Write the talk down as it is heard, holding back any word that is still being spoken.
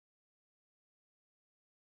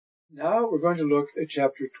Now we're going to look at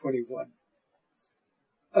chapter 21.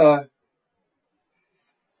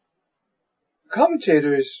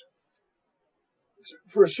 Commentators,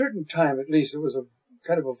 for a certain time at least, it was a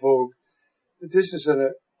kind of a vogue that this is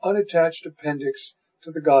an unattached appendix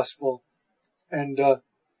to the gospel, and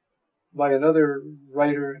by another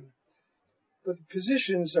writer. But the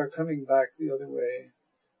positions are coming back the other way.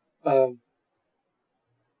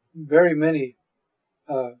 Very many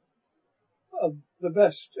of the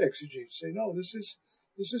best exegetes say, no, this is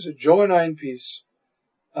a Johannine piece,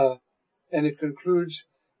 and it concludes,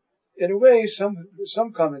 in a way, some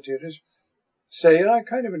commentators say, and I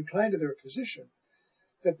kind of incline to their position,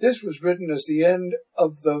 that this was written as the end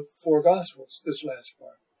of the four Gospels, this last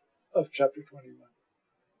part of chapter 21.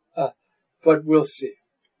 But we'll see.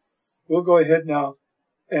 We'll go ahead now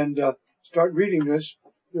and start reading this.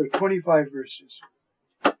 There are 25 verses.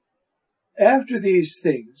 After these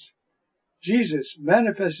things, Jesus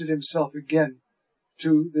manifested himself again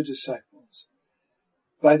to the disciples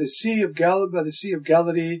by the Sea of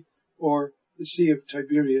Galilee, or the Sea of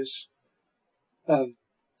Tiberias.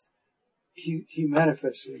 He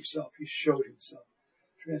manifested himself. He showed himself.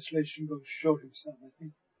 Translation goes, showed himself, I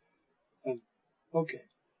think. Okay.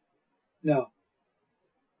 Now,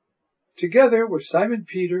 together were Simon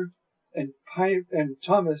Peter and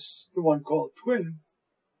Thomas, the one called Twin,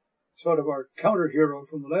 sort of our counter-hero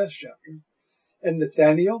from the last chapter, and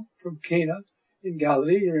Nathanael from Cana in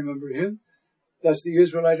Galilee, you remember him. That's the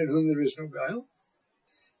Israelite in whom there is no guile.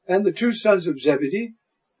 And the two sons of Zebedee,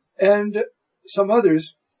 and two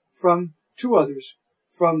others from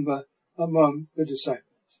among the disciples.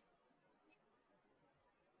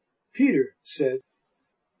 Peter said,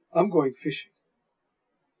 I'm going fishing.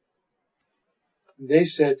 And they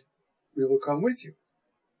said, we will come with you.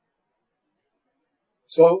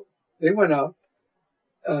 So they went out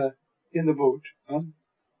in the boat, but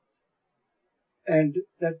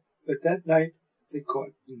that night they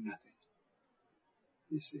caught nothing.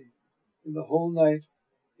 You see, in the whole night,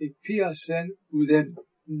 they piasen uden,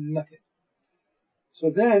 nothing. So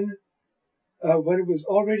then, when it was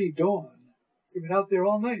already dawn, they've been out there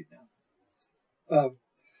all night now,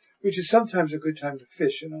 which is sometimes a good time to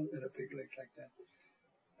fish in a big lake like that.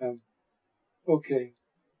 Okay.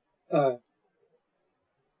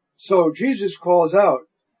 So Jesus calls out,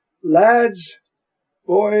 lads,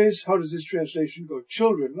 boys, how does this translation go?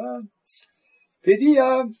 Children,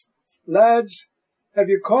 Pedia, lads, have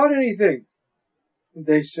you caught anything? And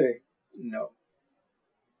they say, no,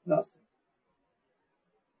 nothing.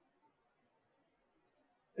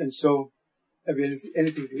 And so, have you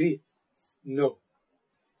anything to eat? No.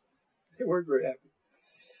 They weren't very happy.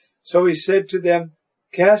 So he said to them,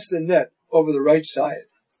 cast the net over the right side,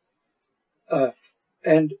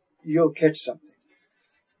 and you'll catch something.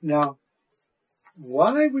 Now,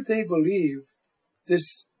 why would they believe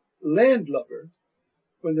this landlubber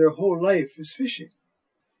when their whole life is fishing?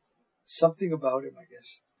 Something about him, I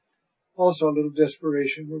guess. Also a little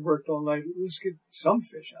desperation. We worked all night. Let's get some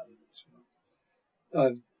fish out of this.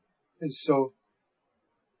 And so,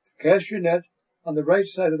 cast your net on the right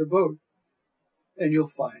side of the boat, and you'll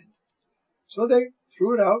find. So they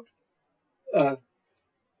threw it out,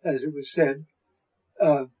 as it was said,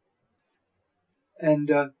 and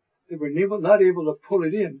they were not able to pull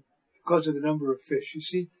it in because of the number of fish. You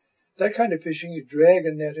see, that kind of fishing, you drag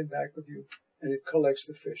a net in back with you, and it collects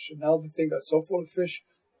the fish. And now the thing got so full of fish,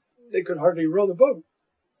 they could hardly row the boat.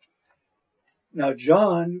 Now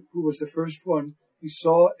John, who was the first one, he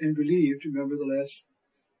saw and believed. Remember the last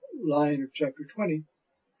line of chapter 20?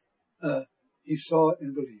 He saw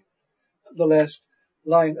and believed. The last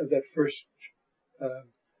line of that first,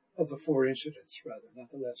 of the four incidents, rather,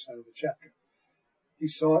 not the last line of the chapter. He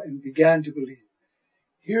saw and began to believe.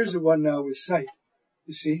 Here's the one now with sight,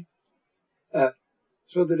 you see.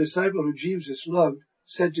 So the disciple who Jesus loved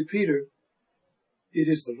said to Peter, it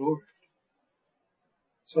is the Lord.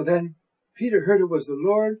 So then Peter heard it was the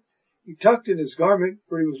Lord. He tucked in his garment,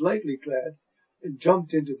 for he was lightly clad, and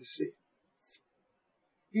jumped into the sea.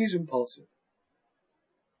 He's impulsive.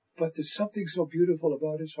 But there's something so beautiful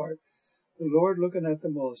about his heart. The Lord, looking at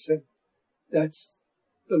them all, said, that's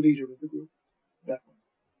the leader of the group, that one.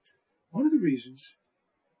 One of the reasons,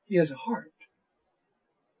 he has a heart.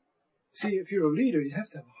 See, if you're a leader, you have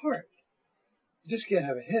to have a heart. You just can't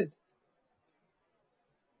have a head.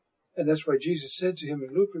 And that's why Jesus said to him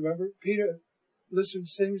in Luke, remember, Peter, listen,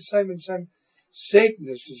 Simon, Satan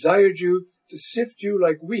has desired you to sift you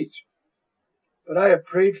like wheat, but I have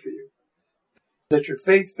prayed for you, that your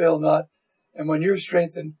faith fail not, and when you're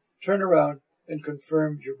strengthened, turn around and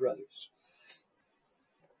confirm your brothers.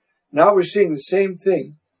 Now we're seeing the same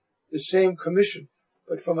thing, the same commission,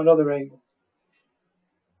 but from another angle.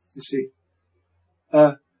 You see.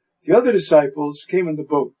 The other disciples came in the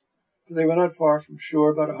boat. They were not far from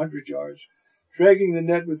shore, about 100 yards, dragging the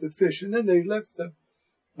net with the fish. And then they left the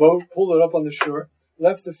boat, pulled it up on the shore,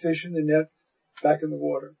 left the fish in the net back in the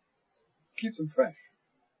water. Keep them fresh.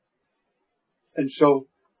 And so,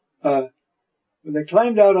 when they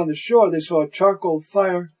climbed out on the shore, they saw a charcoal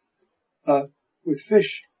fire with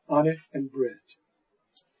fish on it and bread.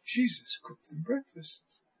 Jesus cooked them breakfast.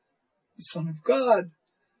 The Son of God.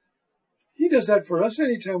 He does that for us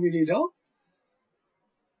anytime we need help.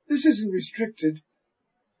 This isn't restricted.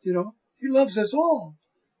 He loves us all.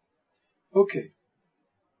 Okay.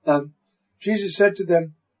 Jesus said to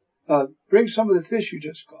them, bring some of the fish you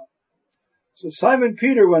just caught. So Simon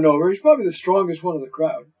Peter went over. He's probably the strongest one of the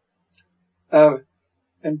crowd.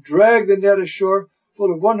 And dragged the net ashore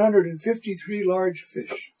full of 153 large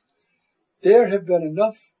fish. There have been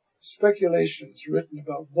enough speculations written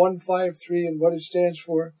about 153 and what it stands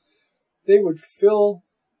for. They would fill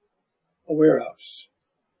a warehouse.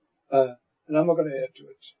 And I'm not going to add to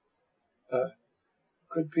it.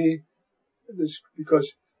 Could be this,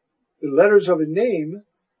 because the letters of a name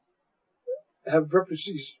have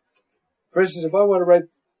representations. For instance, if I want to write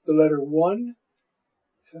the letter 1,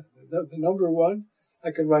 the number 1,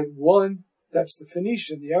 I can write 1, that's the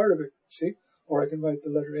Phoenician, the Arabic, see? Or I can write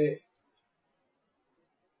the letter A.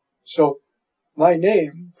 So, my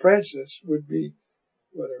name, Francis, would be,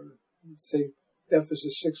 whatever, say, F is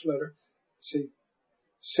the 6th letter, see,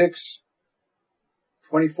 6,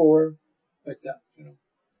 24, like that,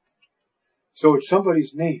 So it's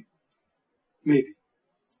somebody's name, maybe.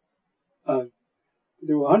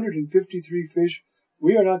 There were 153 fish.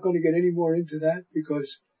 We are not going to get any more into that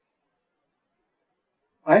because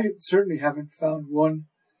I certainly haven't found one,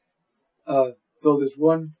 though there's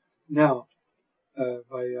one now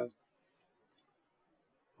by, I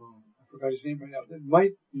forgot his name right now, that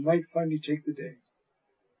might finally take the day.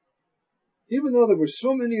 Even though there were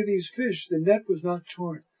so many of these fish, the net was not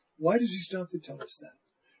torn. Why does he stop to tell us that?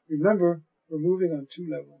 Remember, we're moving on 2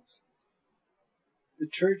 levels. The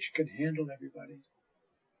church can handle everybody.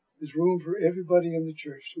 There's room for everybody in the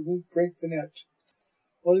church. It won't break the net.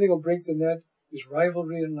 Only thing will break the net is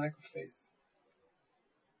rivalry and lack of faith.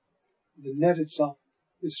 The net itself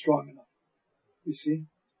is strong enough. You see?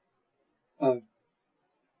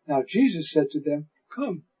 Now Jesus said to them,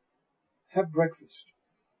 come, have breakfast.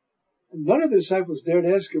 And none of the disciples dared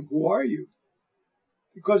ask him, who are you?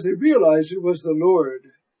 Because they realized it was the Lord.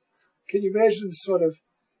 Can you imagine the sort of,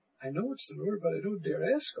 I know it's the Lord, but I don't dare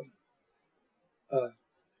ask him.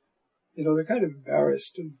 They're kind of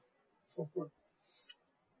embarrassed and so forth.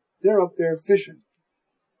 They're up there fishing.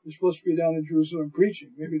 They're supposed to be down in Jerusalem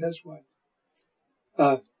preaching. Maybe that's why.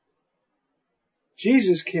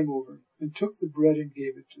 Jesus came over and took the bread and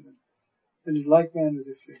gave it to them. And in like manner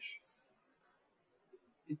the fish.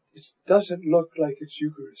 It doesn't look like it's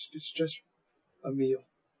Eucharist. It's just a meal.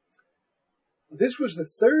 This was the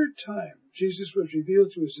 3rd time Jesus was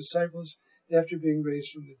revealed to his disciples after being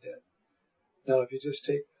raised from the dead. Now, if you just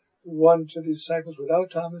take the one to the disciples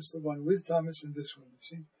without Thomas, the one with Thomas, and this one, you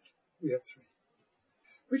see, we have 3.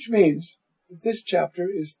 Which means that this chapter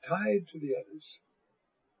is tied to the others.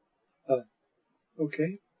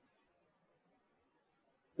 Okay?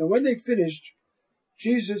 Now, when they finished,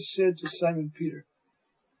 Jesus said to Simon Peter,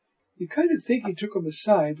 you kind of think he took him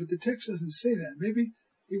aside, but the text doesn't say that. Maybe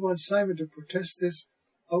he wants Simon to protest this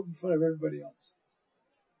out in front of everybody else.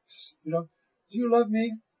 Do you love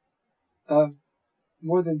me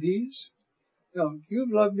more than these? No, do you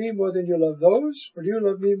love me more than you love those? Or do you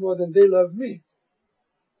love me more than they love me?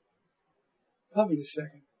 Probably the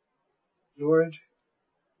second. Lord,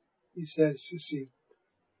 he says, you see,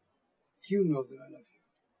 you know that I love you.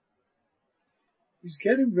 He's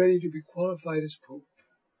getting ready to be qualified as Pope.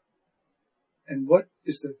 And what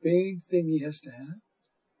is the main thing he has to have?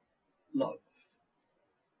 Love.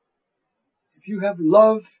 If you have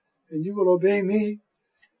love and you will obey me,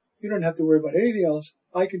 you don't have to worry about anything else.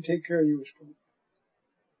 I can take care of you as Pope.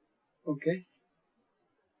 Okay?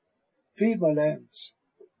 Feed my lambs.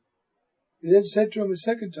 He then said to him a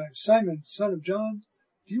second time, Simon, son of John,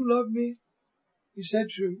 do you love me? He said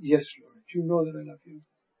to him, yes, Lord, you know that I love you.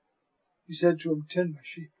 He said to him, tend my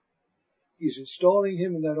sheep. He's installing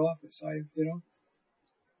him in that office.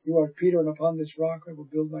 You are Peter, and upon this rock I will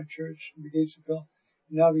build my church, and the gates of hell.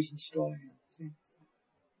 Now he's installing him. See?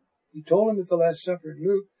 He told him at the Last Supper,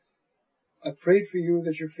 Luke, I prayed for you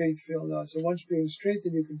that your faith fail not. So once being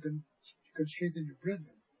strengthened, you can strengthen your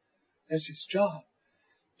brethren. That's his job.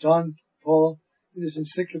 John Paul, in his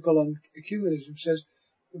encyclical on ecumenism, says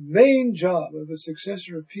the main job of a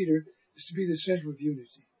successor of Peter is to be the center of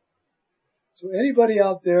unity. So anybody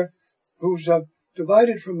out there who's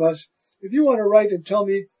divided from us, if you want to write and tell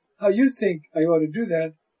me how you think I ought to do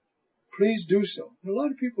that, please do so. And a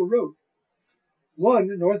lot of people wrote. One,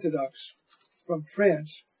 an Orthodox from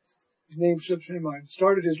France, his name slips my mind,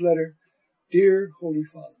 started his letter, "Dear Holy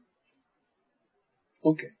Father."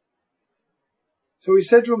 Okay. So he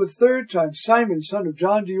said to him a third time, "Simon, son of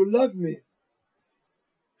John, do you love me?"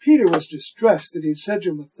 Peter was distressed that he had said to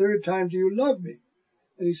him a third time, "Do you love me?"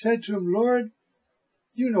 And he said to him, "Lord,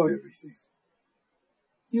 you know everything.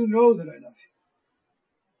 You know that I love you."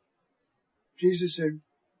 Jesus said,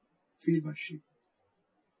 "Feed my sheep."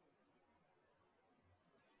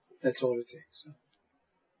 That's all it takes.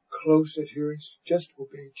 Close adherence, just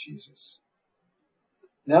obey Jesus.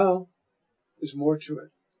 Now, there's more to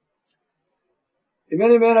it.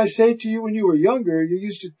 Amen, amen, I say to you, when you were younger, you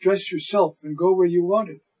used to dress yourself and go where you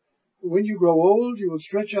wanted. But when you grow old, you will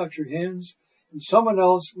stretch out your hands, and someone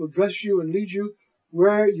else will dress you and lead you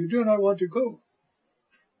where you do not want to go.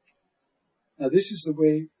 Now, this is the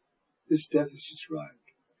way this death is described.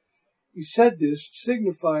 He said this,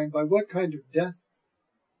 signifying by what kind of death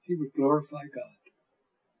he would glorify God.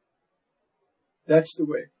 That's the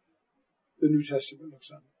way the New Testament looks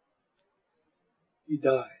on it. He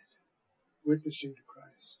died, witnessing to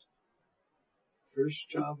Christ. First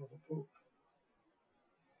job of a pope.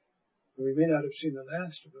 And we may not have seen the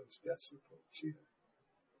last of those deaths of popes either.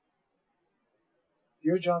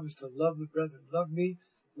 Your job is to love the brethren. Love me,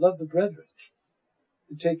 love the brethren.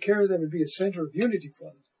 And take care of them and be a center of unity for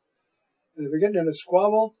them. And if they're getting in a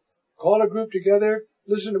squabble, call a group together,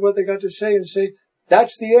 listen to what they got to say, and say,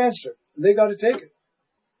 that's the answer. And they got to take it.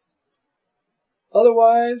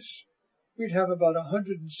 Otherwise, we'd have about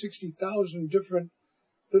 160,000 different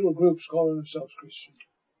little groups calling themselves Christian.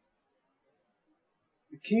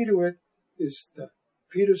 The key to it is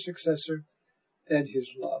Peter's successor and his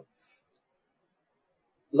love.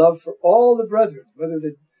 Love for all the brethren, whether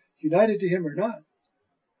they're united to him or not.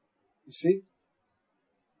 You see?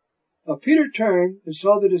 Now Peter turned and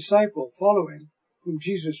saw the disciple following, whom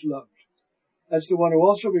Jesus loved. That's the one who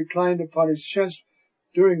also reclined upon his chest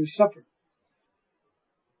during the supper.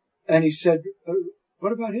 And he said,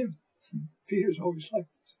 what about him? Peter's always like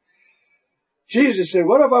this. Jesus said,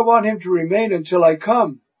 what if I want him to remain until I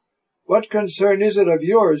come? What concern is it of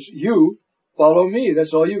yours? You follow me.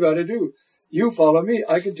 That's all you got to do. You follow me.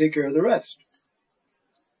 I can take care of the rest.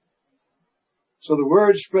 So the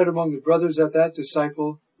word spread among the brothers that that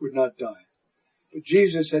disciple would not die. But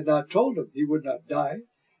Jesus had not told him he would not die.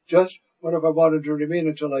 Just, what if I want him to remain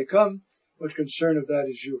until I come? What concern of that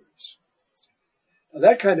is yours? Now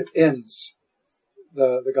that kind of ends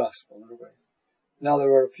the gospel in a way. Now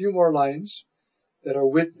there are a few more lines that are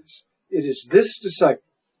witness. It is this disciple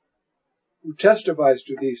who testifies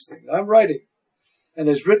to these things. I'm writing and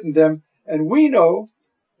has written them, and we know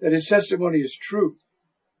that his testimony is true.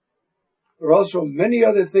 There are also many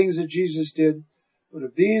other things that Jesus did, but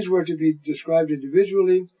if these were to be described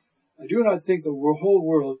individually, I do not think the whole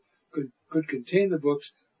world could contain the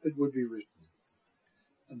books that would be written.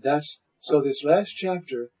 And so this last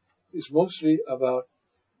chapter is mostly about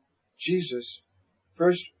Jesus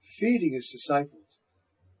first feeding his disciples,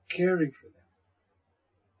 caring for them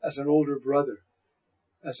as an older brother,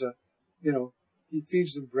 he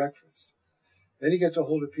feeds them breakfast. Then he gets a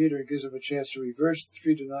hold of Peter and gives him a chance to reverse the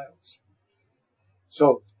 3 denials.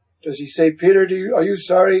 So, does he say, Peter, are you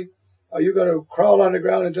sorry? Are you going to crawl on the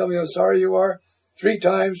ground and tell me how sorry you are 3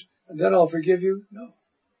 times and then I'll forgive you? No.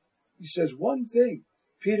 He says one thing.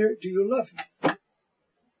 Peter, do you love me?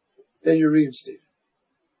 Then you're reinstated.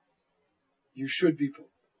 You should be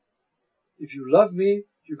pope. If you love me,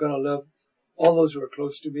 you're going to love all those who are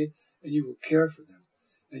close to me, and you will care for them,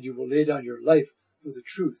 and you will lay down your life for the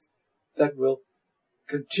truth that will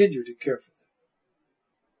continue to care for them.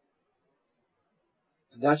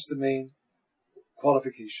 And that's the main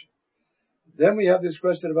qualification. Then we have this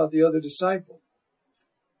question about the other disciple.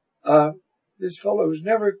 This fellow who's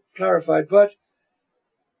never clarified, but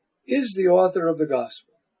is the author of the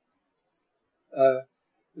gospel.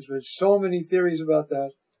 There's been so many theories about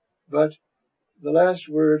that, but the last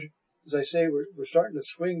word, as I say, we're starting to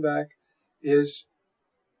swing back, is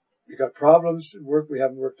we got problems at work, we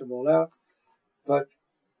haven't worked them all out, but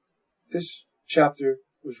this chapter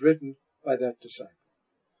was written by that disciple.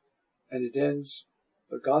 And it ends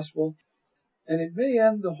the gospel, and it may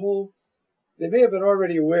end the whole. They may have been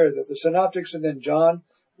already aware that the synoptics and then John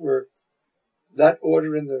were that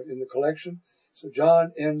order in the collection. So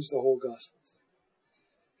John ends the whole gospel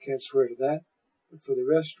thing. Can't swear to that, but for the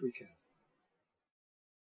rest we can.